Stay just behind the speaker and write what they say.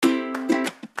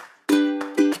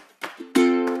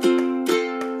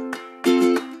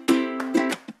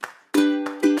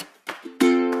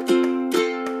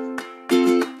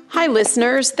Hi,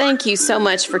 listeners. Thank you so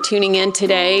much for tuning in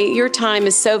today. Your time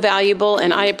is so valuable,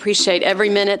 and I appreciate every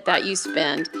minute that you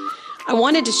spend. I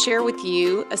wanted to share with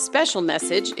you a special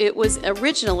message. It was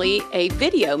originally a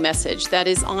video message that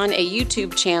is on a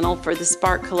YouTube channel for the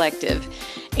Spark Collective.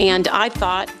 And I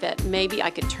thought that maybe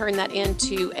I could turn that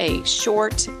into a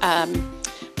short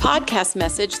podcast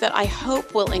message that I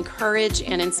hope will encourage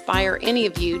and inspire any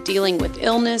of you dealing with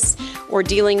illness or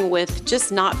dealing with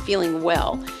just not feeling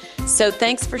well. So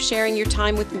thanks for sharing your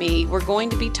time with me. We're going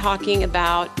to be talking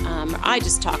about, I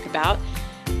just talk about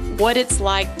what it's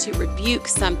like to rebuke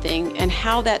something and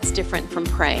how that's different from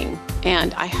praying.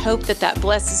 And I hope that that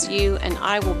blesses you, and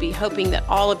I will be hoping that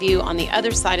all of you on the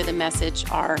other side of the message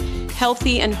are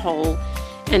healthy and whole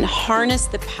and harness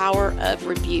the power of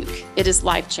rebuke. It is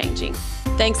life-changing.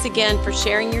 Thanks again for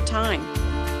sharing your time.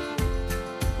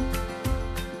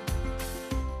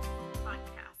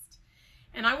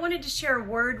 And I wanted to share a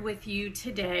word with you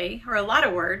today, or a lot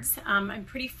of words. I'm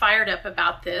pretty fired up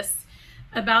about this,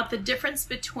 about the difference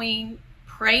between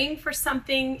praying for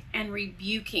something and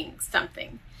rebuking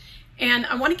something. And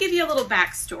I want to give you a little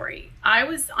backstory. I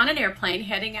was on an airplane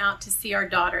heading out to see our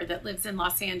daughter that lives in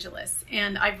Los Angeles.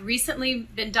 And I've recently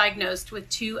been diagnosed with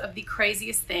two of the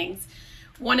craziest things.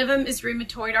 One of them is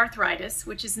rheumatoid arthritis,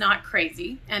 which is not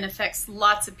crazy and affects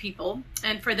lots of people.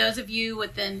 And for those of you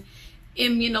with an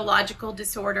immunological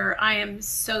disorder, I am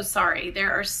so sorry.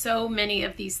 There are so many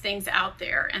of these things out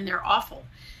there, and they're awful.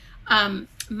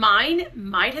 Mine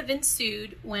might have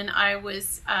ensued when I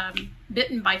was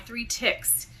bitten by 3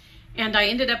 ticks, and I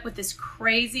ended up with this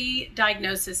crazy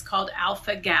diagnosis called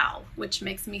alpha-gal, which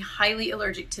makes me highly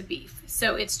allergic to beef.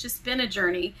 So it's just been a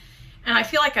journey, and I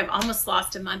feel like I've almost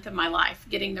lost a month of my life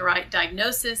getting the right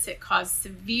diagnosis. It caused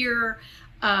severe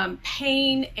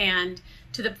pain, and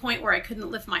to the point where I couldn't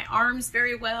lift my arms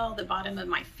very well. The bottom of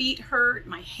my feet hurt.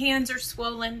 My hands are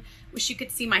swollen. Wish you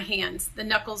could see my hands. The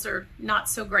knuckles are not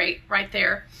so great right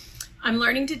there. I'm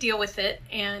learning to deal with it,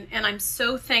 and I'm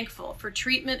so thankful for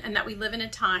treatment and that we live in a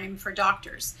time for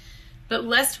doctors. But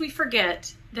lest we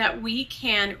forget that we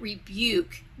can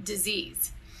rebuke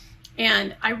disease.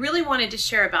 And I really wanted to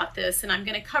share about this, and I'm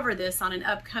going to cover this on an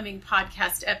upcoming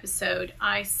podcast episode.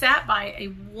 I sat by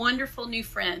a wonderful new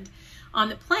friend on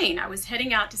the plane. I was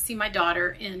heading out to see my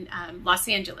daughter in Los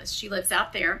Angeles. She lives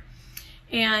out there.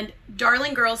 And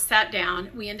darling girl sat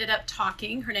down. We ended up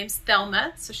talking. Her name's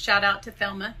Thelma. So shout out to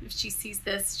Thelma if she sees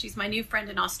this. She's my new friend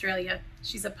in Australia.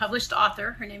 She's a published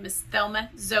author. Her name is Thelma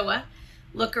Zoa.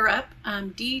 Look her up.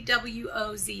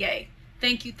 D-W-O-Z-A.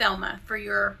 Thank you, Thelma, for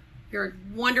your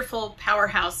wonderful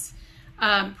powerhouse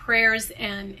prayers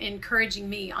and encouraging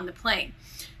me on the plane.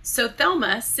 So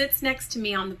Thelma sits next to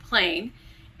me on the plane,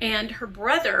 and her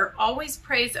brother always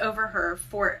prays over her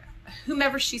for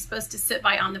whomever she's supposed to sit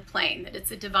by on the plane, that it's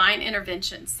a divine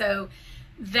intervention. So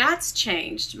that's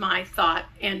changed my thought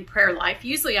and prayer life.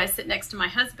 Usually I sit next to my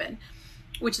husband,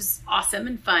 which is awesome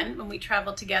and fun when we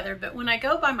travel together. But when I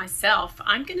go by myself,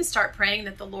 I'm going to start praying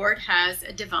that the Lord has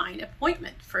a divine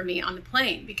appointment for me on the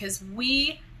plane, because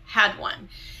we had one.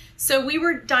 So we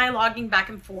were dialoguing back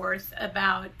and forth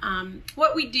about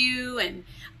what we do and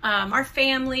our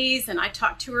families, and I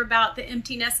talked to her about the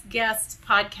Empty Nest Guests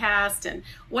podcast and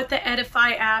what the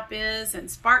Edify app is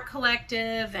and Spark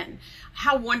Collective and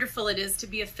how wonderful it is to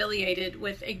be affiliated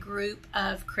with a group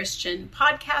of Christian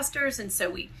podcasters. And so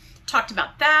we talked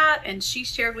about that, and she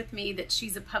shared with me that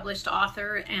she's a published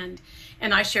author, and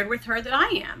I shared with her that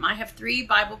I am. I have 3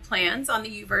 Bible plans on the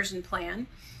YouVersion plan.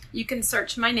 You can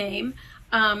search my name.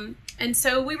 And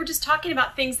so we were just talking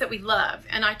about things that we love.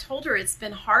 And I told her it's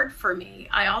been hard for me.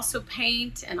 I also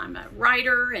paint, and I'm a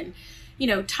writer, and,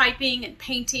 typing and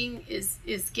painting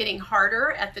is getting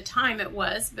harder. At the time it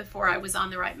was, before I was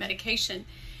on the right medication.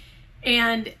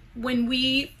 And when then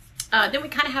we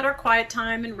kind of had our quiet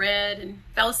time and read and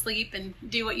fell asleep and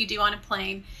do what you do on a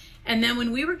plane. And then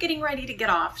when we were getting ready to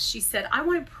get off, she said, I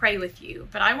want to pray with you,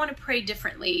 but I want to pray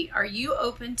differently. Are you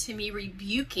open to me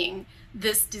rebuking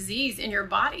this disease in your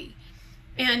body?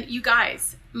 And you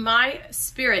guys, my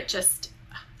spirit just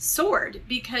soared,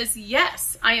 because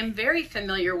yes, I am very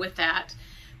familiar with that.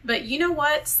 But you know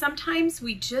what? Sometimes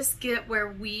we just get where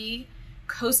we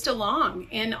coast along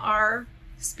in our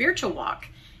spiritual walk.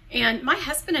 And my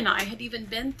husband and I had even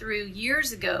been through,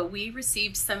 years ago, we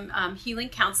received some healing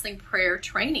counseling prayer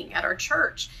training at our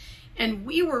church. And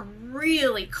we were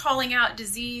really calling out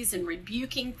disease and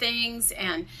rebuking things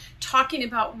and talking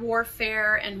about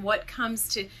warfare and what comes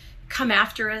to come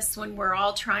after us when we're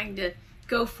all trying to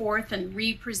go forth and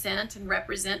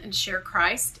represent and share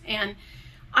Christ. And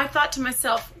I thought to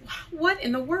myself, what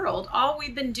in the world? All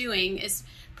we've been doing is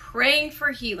praying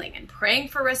for healing and praying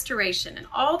for restoration, and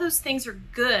all those things are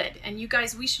good. And you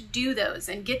guys, we should do those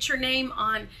and get your name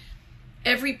on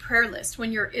every prayer list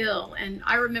when you're ill. And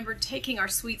I remember taking our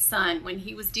sweet son when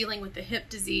he was dealing with the hip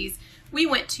disease. We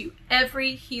went to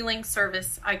every healing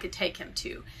service I could take him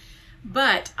to.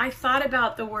 But I thought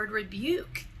about the word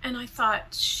rebuke, and I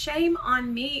thought, shame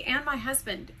on me and my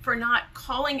husband for not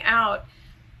calling out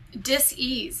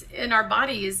dis-ease in our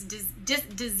body.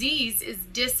 Disease is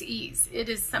dis-ease. It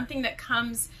is something that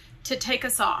comes to take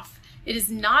us off. It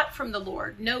is not from the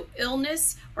Lord. No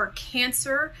illness or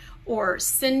cancer or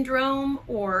syndrome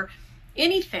or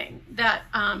anything that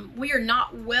we are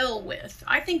not well with.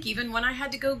 I think even when I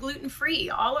had to go gluten-free,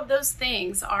 all of those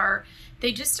things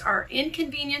they just are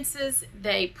inconveniences.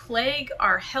 They plague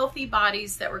our healthy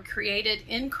bodies that were created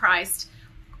in Christ,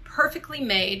 perfectly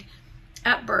made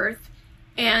at birth,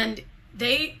 and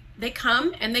they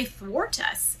come and they thwart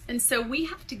us. And so we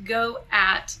have to go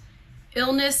at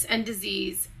illness and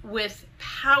disease with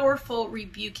powerful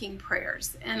rebuking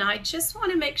prayers. And I just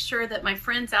want to make sure that my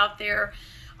friends out there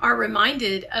are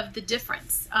reminded of the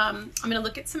difference. I'm going to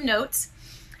look at some notes.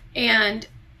 And,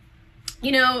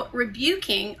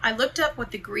 rebuking, I looked up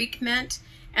what the Greek meant,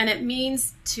 and it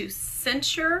means to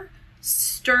censure,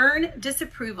 stern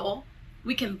disapproval.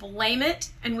 We can blame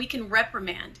it and we can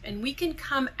reprimand, and we can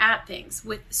come at things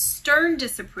with stern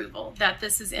disapproval that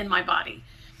this is in my body.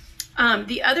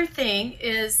 The other thing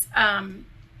is,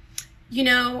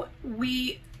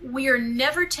 we are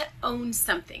never to own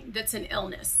something that's an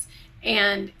illness.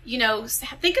 And,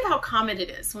 think of how common it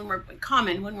is when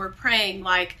we're praying,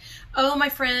 like, oh, my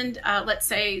friend, let's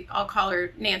say I'll call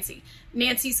her Nancy.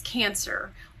 Nancy's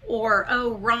cancer, or,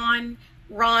 oh,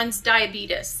 Ron's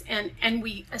diabetes, and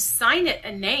we assign it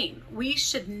a name. We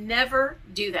should never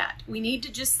do that. We need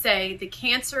to just say the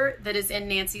cancer that is in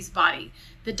Nancy's body,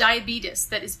 the diabetes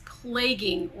that is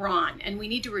plaguing Ron, and we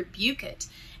need to rebuke it.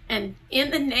 And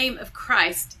in the name of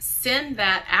Christ, send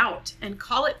that out and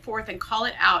call it forth and call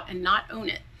it out and not own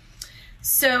it.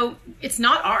 So it's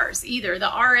not ours either. The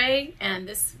RA and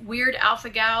this weird alpha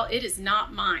gal, it is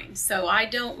not mine. So I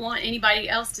don't want anybody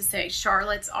else to say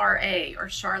Charlotte's RA or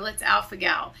Charlotte's alpha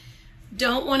gal.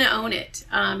 Don't want to own it.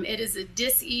 It is a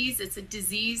dis-ease. It's a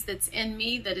disease that's in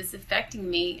me that is affecting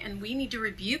me, and we need to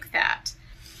rebuke that.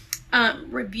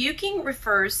 Rebuking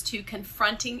refers to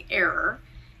confronting error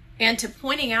and to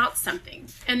pointing out something.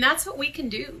 And that's what we can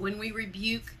do when we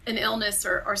rebuke an illness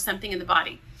or something in the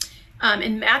body.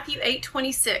 In Matthew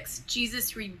 8:26,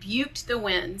 Jesus rebuked the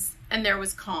winds and there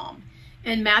was calm.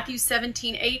 In Matthew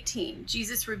 17:18,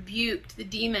 Jesus rebuked the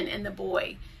demon in the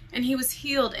boy and he was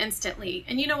healed instantly.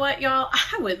 And you know what, y'all?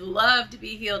 I would love to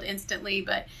be healed instantly,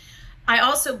 but I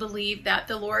also believe that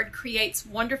the Lord creates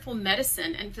wonderful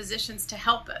medicine and physicians to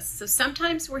help us. So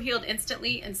sometimes we're healed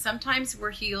instantly and sometimes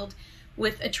we're healed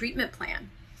with a treatment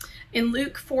plan. In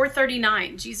Luke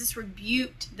 4:39, Jesus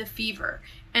rebuked the fever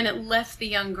and it left the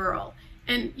young girl.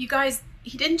 And you guys,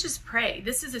 he didn't just pray.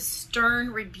 This is a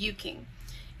stern rebuking.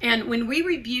 And when we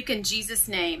rebuke in Jesus'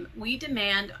 name, we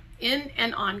demand in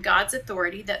and on God's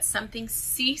authority that something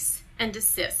cease and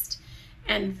desist.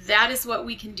 And that is what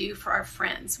we can do for our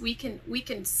friends. We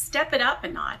can step it up a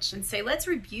notch and say, let's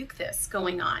rebuke this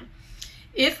going on.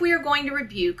 If we are going to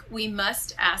rebuke, we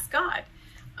must ask God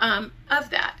of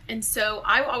that. And so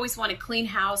I always want to clean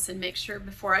house and make sure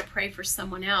before I pray for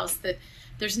someone else that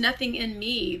there's nothing in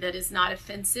me that is not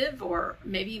offensive or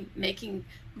maybe making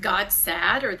God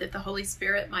sad, or that the Holy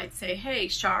Spirit might say, hey,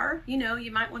 Char, you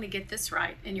might want to get this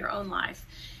right in your own life.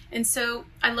 And so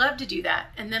I love to do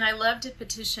that. And then I love to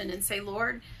petition and say,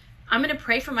 Lord, I'm going to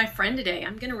pray for my friend today.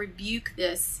 I'm going to rebuke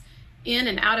this in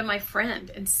and out of my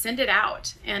friend and send it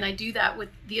out. And I do that with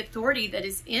the authority that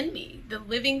is in me, the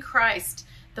living Christ,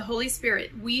 the Holy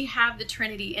Spirit. We have the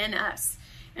Trinity in us.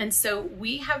 And so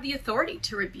we have the authority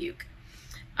to rebuke.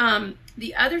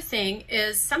 The other thing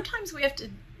is sometimes we have to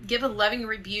give a loving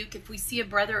rebuke if we see a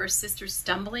brother or sister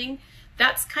stumbling.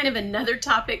 That's kind of another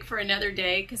topic for another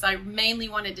day, because I mainly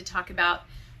wanted to talk about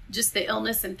just the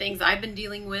illness and things I've been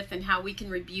dealing with and how we can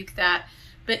rebuke that.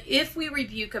 But if we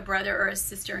rebuke a brother or a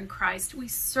sister in Christ, we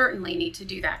certainly need to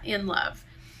do that in love.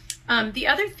 The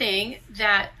other thing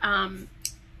that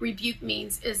rebuke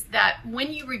means is that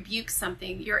when you rebuke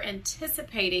something, you're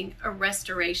anticipating a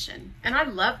restoration. And I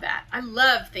love that. I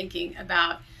love thinking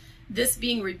about this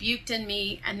being rebuked in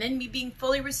me and then me being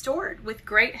fully restored with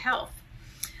great health.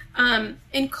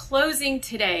 In closing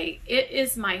today, it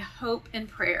is my hope and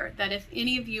prayer that if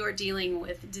any of you are dealing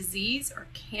with disease or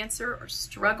cancer or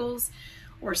struggles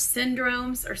or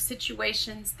syndromes or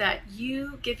situations, that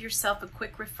you give yourself a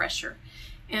quick refresher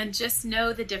and just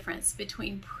know the difference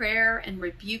between prayer and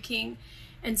rebuking,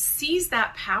 and seize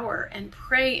that power and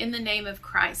pray in the name of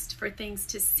Christ for things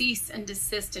to cease and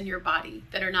desist in your body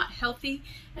that are not healthy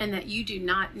and that you do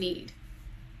not need.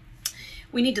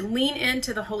 We need to lean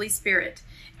into the Holy Spirit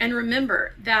and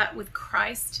remember that with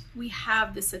Christ, we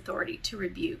have this authority to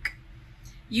rebuke.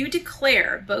 You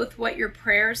declare both what your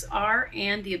prayers are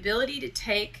and the ability to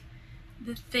take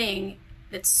the thing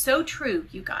that's so true,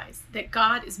 you guys, that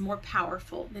God is more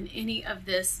powerful than any of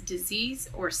this disease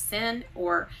or sin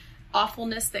or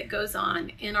awfulness that goes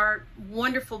on in our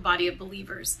wonderful body of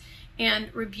believers.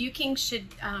 And rebuking should,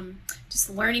 just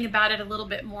learning about it a little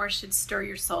bit more should stir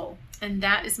your soul. And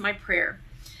that is my prayer.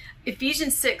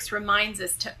 Ephesians 6 reminds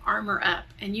us to armor up.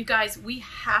 And you guys, we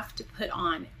have to put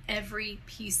on every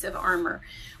piece of armor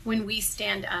when we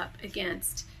stand up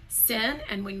against sin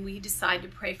and when we decide to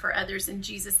pray for others in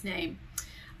Jesus' name.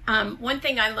 One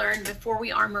thing I learned before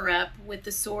we armor up with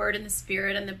the sword and the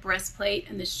Spirit and the breastplate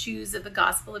and the shoes of the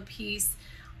gospel of peace,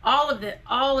 all of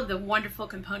the wonderful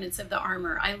components of the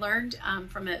armor, I learned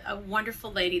from a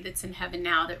wonderful lady that's in heaven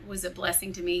now that was a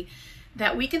blessing to me,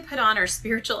 that we can put on our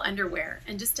spiritual underwear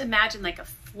and just imagine like a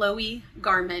flowy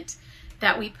garment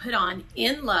that we put on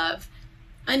in love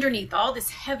underneath all this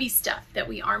heavy stuff that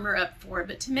we armor up for,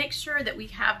 but to make sure that we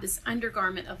have this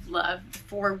undergarment of love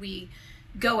before we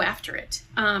go after it.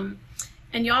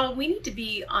 And y'all, we need to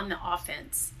be on the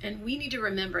offense, and we need to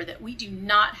remember that we do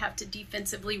not have to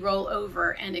defensively roll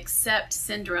over and accept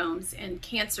syndromes and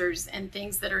cancers and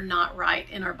things that are not right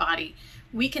in our body.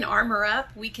 We can armor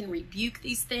up, we can rebuke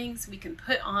these things, we can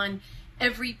put on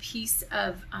every piece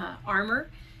of armor,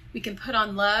 we can put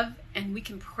on love, and we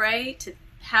can pray to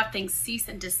have things cease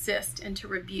and desist and to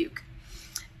rebuke.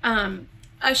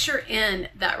 Usher in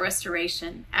that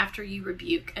restoration after you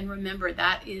rebuke, and remember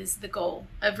that is the goal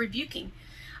of rebuking.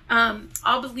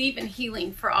 I'll believe in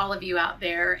healing for all of you out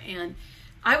there, and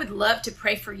I would love to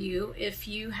pray for you. If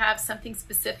you have something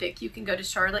specific, you can go to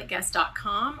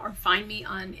charlotteguest.com or find me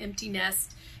on Empty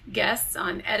Nest Guests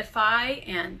on Edify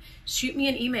and shoot me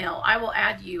an email. I will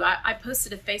add you. I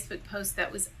posted a Facebook post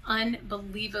that was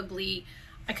unbelievably,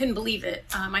 I couldn't believe it.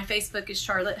 My Facebook is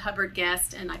Charlotte Hubbard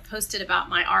Guest, and I posted about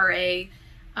my RA.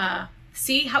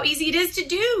 See how easy it is to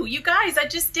do, you guys. I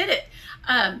just did it.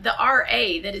 The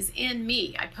RA that is in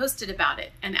me, I posted about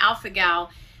it. And Alpha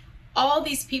Gal, all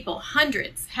these people,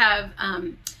 hundreds, have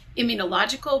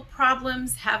immunological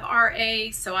problems, have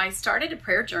RA. So I started a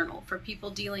prayer journal for people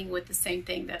dealing with the same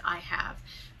thing that I have.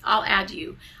 I'll add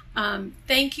you.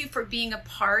 Thank you for being a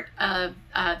part of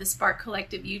the Spark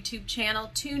Collective YouTube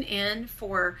channel. Tune in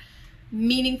for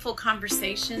meaningful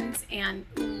conversations and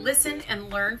listen and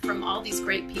learn from all these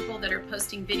great people that are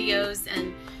posting videos,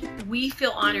 and we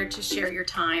feel honored to share your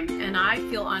time, and I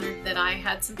feel honored that I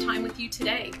had some time with you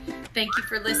today. Thank you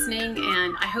for listening,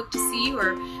 and I hope to see you,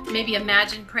 or maybe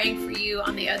imagine praying for you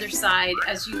on the other side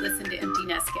as you listen to Empty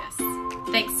Nest Guests.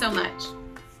 Thanks so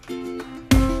much.